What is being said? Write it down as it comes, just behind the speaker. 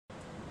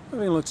We're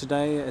going to look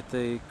today at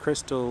the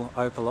Crystal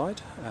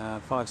Opalite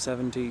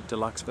 570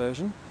 Deluxe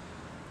version.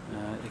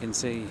 You can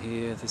see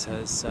here this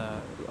has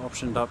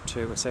optioned up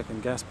to a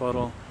second gas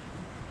bottle,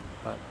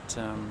 but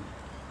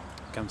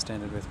comes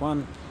standard with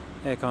one.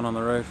 Aircon on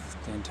the roof,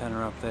 the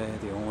antenna up there,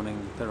 the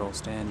awning, they're all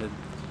standard.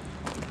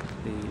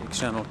 The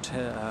external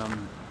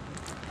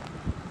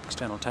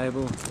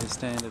table is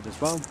standard as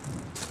well.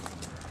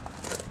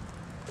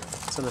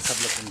 So let's have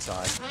a look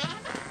inside.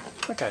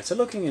 Okay, so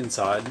looking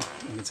inside,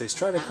 you can see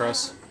straight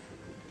across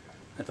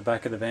at the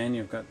back of the van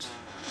you've got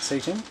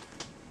seating,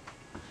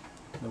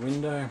 the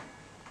window,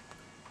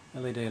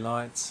 LED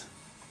lights,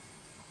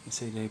 your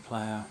CD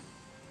player,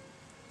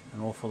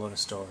 an awful lot of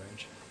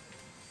storage.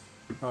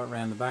 Right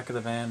around the back of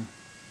the van,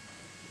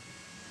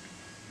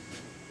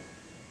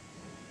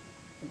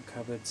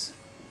 cupboards.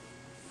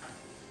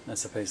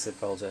 That's the piece that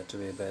folds out to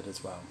be a bed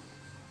as well.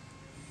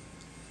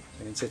 So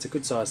you can see it's a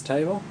good sized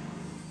table.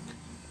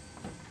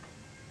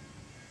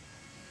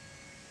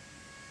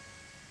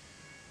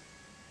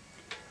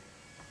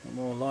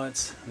 More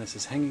lights, and this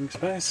is hanging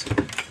space,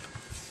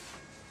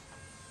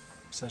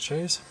 such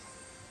as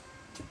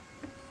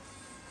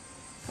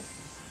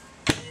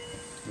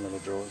little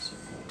drawers.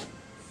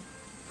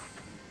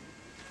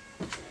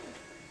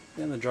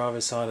 Down the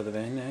driver's side of the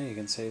van now you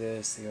can see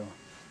there's your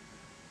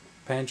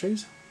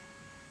pantries.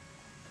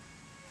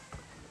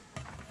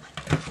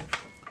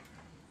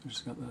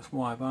 Just got those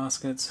wire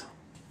baskets,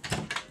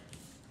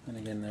 and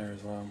again there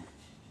as well.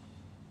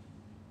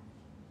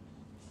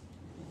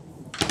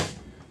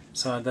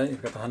 Beside that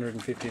you've got the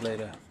 150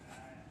 litre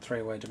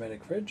 3-way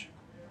Dometic fridge,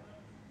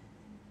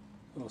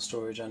 little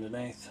storage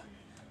underneath,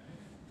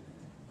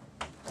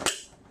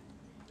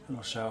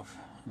 little shelf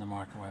and the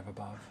microwave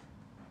above.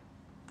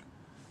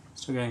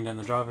 Still going down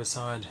the driver's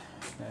side,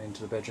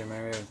 into the bedroom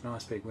area with a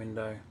nice big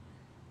window,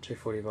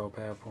 240 volt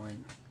power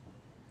point,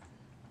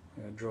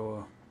 we've got a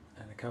drawer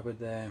and a cupboard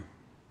there,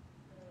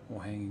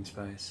 more hanging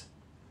space.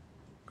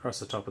 Across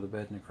the top of the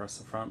bed and across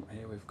the front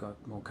here we've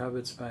got more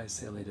cupboard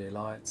space, LED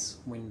lights,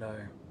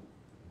 window,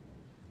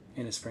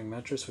 inner spring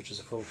mattress which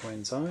is a full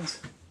queen size.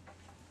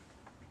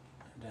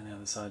 And down the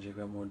other side you've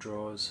got more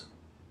drawers,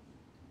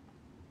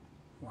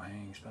 more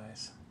hanging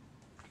space.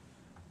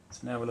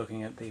 So now we're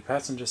looking at the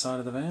passenger side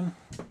of the van.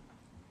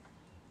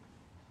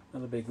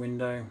 Another big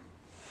window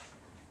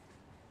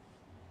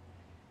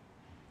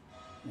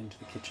into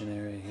the kitchen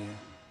area here.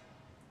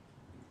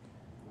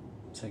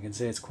 So you can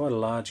see it's quite a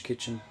large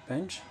kitchen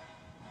bench.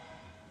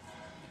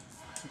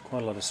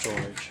 Quite a lot of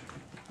storage.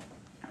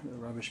 Got a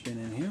rubbish bin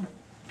in here.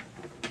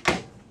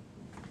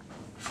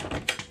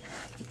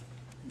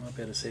 Might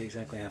be able to see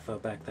exactly how far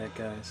back that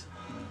goes.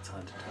 It's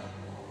hard to tell.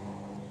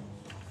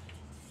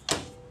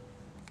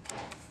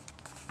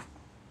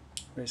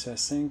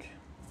 Recessed sink.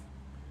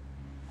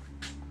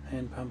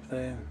 Hand pump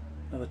there.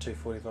 Another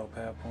 240 volt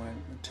power point.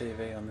 A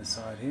TV on this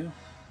side here.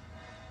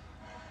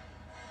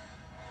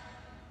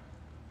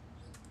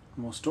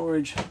 More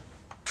storage.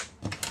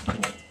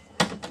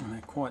 And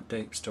they're quite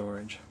deep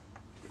storage.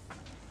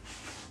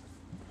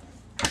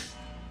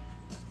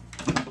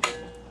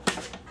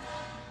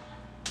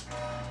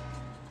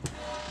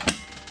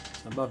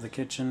 Above the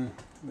kitchen,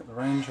 we've got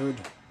the range hood.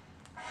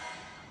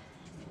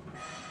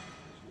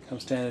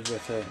 Comes standard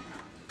with a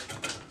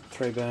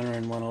 3-burner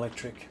and 1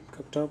 electric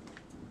cooktop.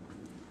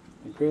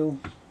 The grill.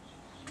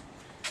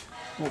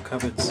 More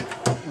cupboards,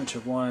 which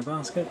are wire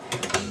basket.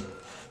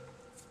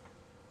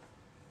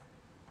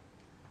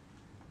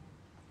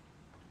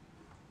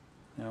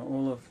 Now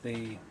all of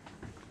the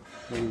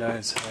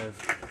windows have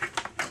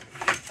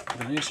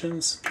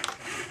Venetians,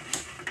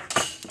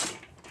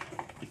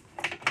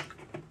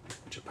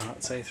 which are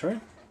part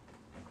see-through,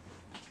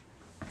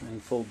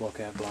 and full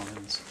block-out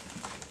blinds,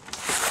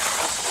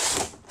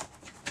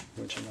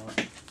 which are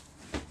not.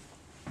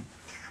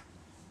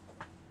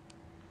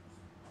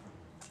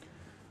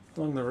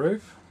 Along the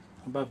roof,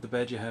 above the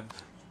bed you have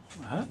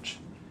a hatch,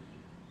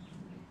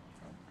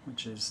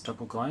 which is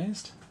double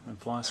glazed and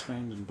fly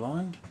screened and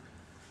blind.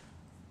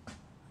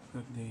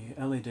 Got the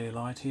LED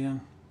light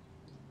here,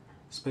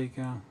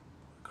 speaker,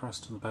 across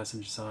to the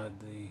passenger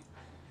side the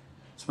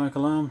smoke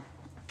alarm.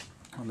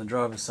 On the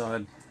driver's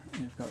side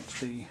you've got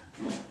the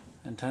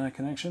antenna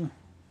connection,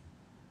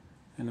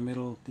 in the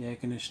middle the air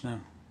conditioner,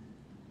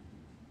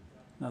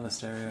 another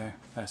stereo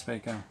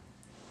speaker,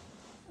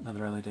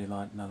 another LED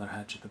light, another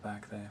hatch at the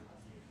back there.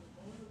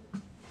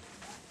 Let's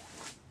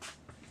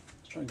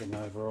try and get an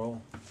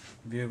overall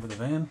view of the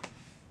van.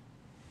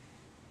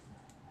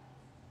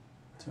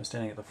 So we're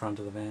standing at the front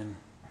of the van.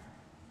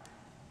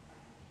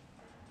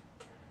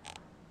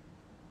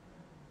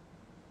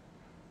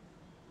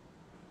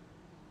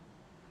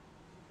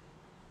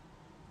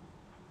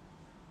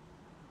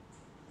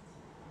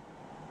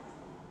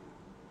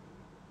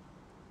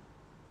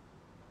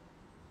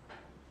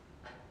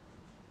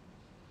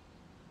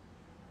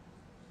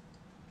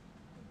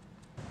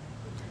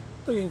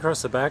 Looking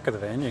across the back of the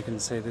van you can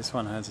see this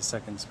one has a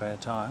second spare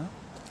tyre,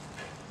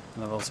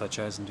 and I've also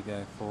chosen to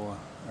go for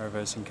a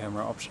reversing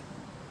camera option.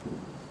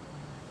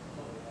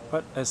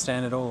 But as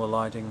standard, all the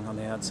lighting on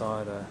the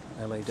outside are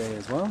LED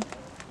as well.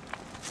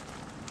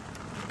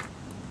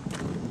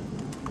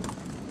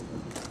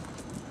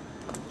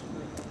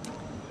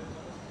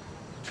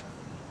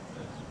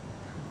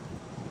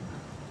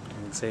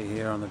 You can see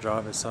here on the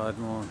driver's side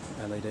more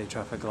LED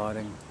traffic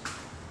lighting.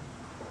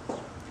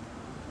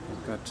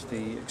 We've got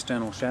the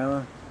external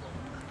shower,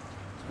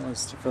 as well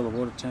as to fill the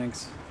water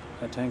tanks,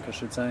 a tank I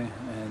should say,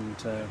 and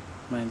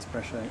mains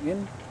pressure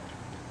in.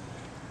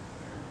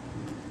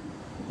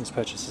 This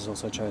purchase has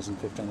also chosen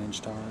 15-inch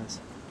tyres.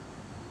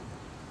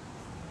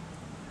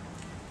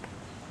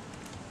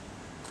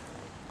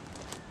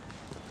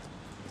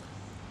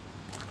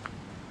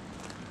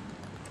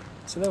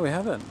 So there we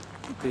have it,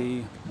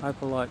 the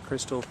Opalite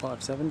Crystal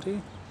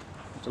 570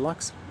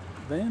 Deluxe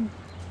van.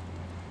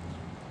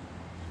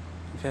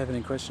 If you have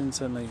any questions,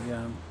 certainly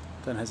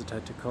don't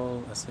hesitate to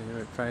call us here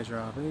at Fraser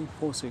RV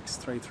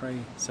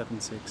 4633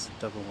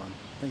 7611.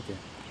 Thank you.